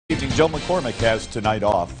Evening. Joe McCormick has tonight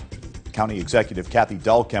off. County Executive Kathy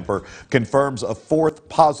Dahlkemper confirms a fourth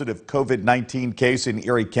positive COVID-19 case in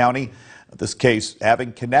Erie County. This case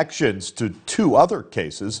having connections to two other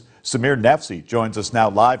cases. Samir Nefsi joins us now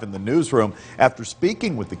live in the newsroom after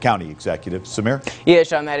speaking with the county executive. Samir? Yeah,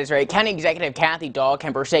 Sean, that is right. County Executive Kathy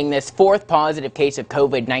Dahlkemper saying this fourth positive case of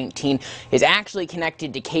COVID-19 is actually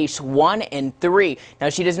connected to case 1 and 3. Now,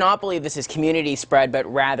 she does not believe this is community spread, but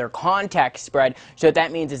rather contact spread. So what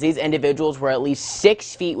that means is these individuals were at least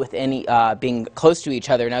 6 feet within being close to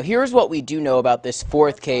each other. Now, here's what we do know about this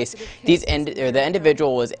fourth case. The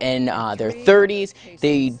individual was in their 30s.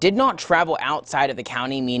 They did not travel outside of the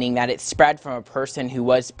county, meaning that it spread from a person who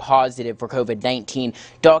was positive for COVID-19.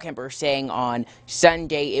 Dahlkemper saying on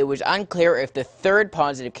Sunday it was unclear if the third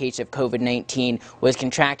positive case of COVID-19 was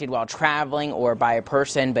contracted while traveling or by a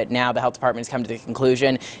person, but now the health department has come to the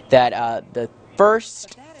conclusion that the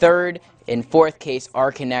first, third, and fourth case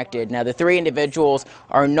are connected. Now, the 3 individuals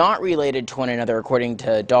are not related to one another, according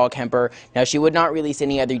to Dahlkemper. Now, she would not release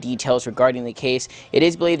any other details regarding the case. It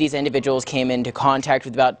is believed these individuals came into contact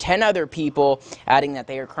with about 10 other people, adding that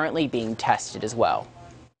they are currently being tested as well.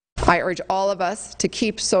 I urge all of us to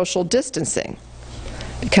keep social distancing,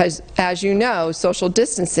 because, as you know, social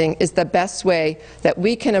distancing is the best way that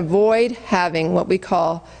we can avoid having what we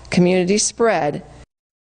call community spread.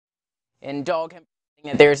 And Dahlkemper,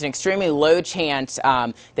 there's an extremely low chance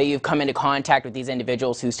that you've come into contact with these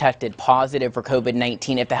individuals who's tested positive for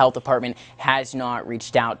COVID-19 if the health department has not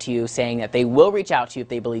reached out to you, saying that they will reach out to you if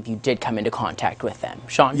they believe you did come into contact with them.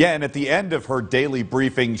 Sean? Yeah, and at the end of her daily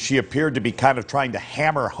briefing, she appeared to be kind of trying to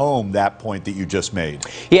hammer home that point that you just made.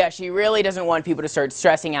 Yeah, she really doesn't want people to start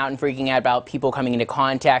stressing out and freaking out about people coming into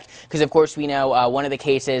contact, because of course we know one of the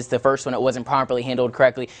cases, the first one, it wasn't properly handled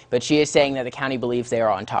correctly, but she is saying that the county believes they are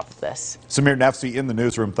on top of this. Samir Nefsi in the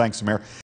newsroom. Thanks, Samir.